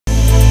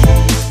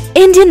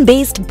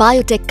Indian-based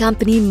biotech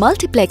company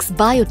Multiplex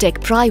Biotech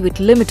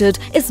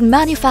Pvt is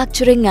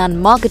manufacturing and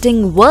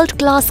marketing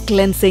world-class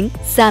cleansing,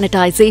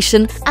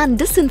 sanitization and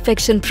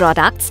disinfection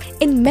products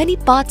in many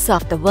parts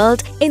of the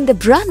world in the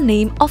brand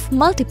name of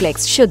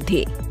Multiplex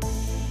Shuddi.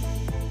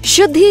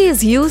 Shuddi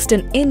is used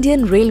in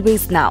Indian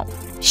railways now.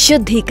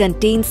 Shuddi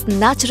contains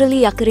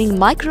naturally occurring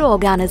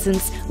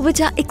microorganisms which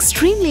are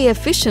extremely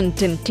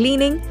efficient in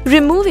cleaning,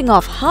 removing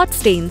of hard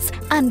stains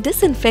and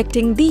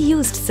disinfecting the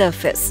used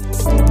surface.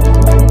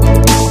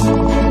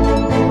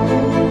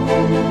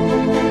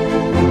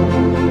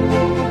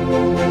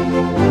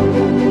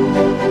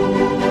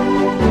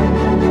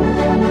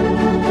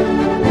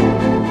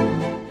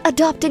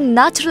 Adopting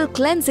natural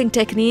cleansing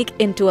technique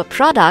into a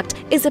product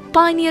is a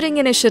pioneering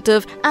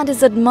initiative and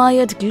is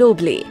admired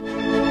globally.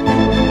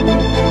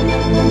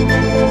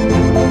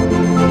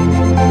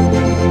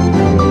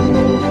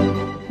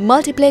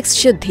 Multiplex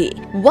Shuddi,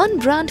 one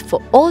brand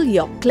for all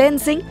your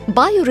cleansing,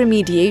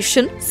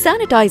 bioremediation,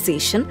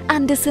 sanitization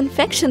and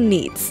disinfection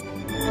needs.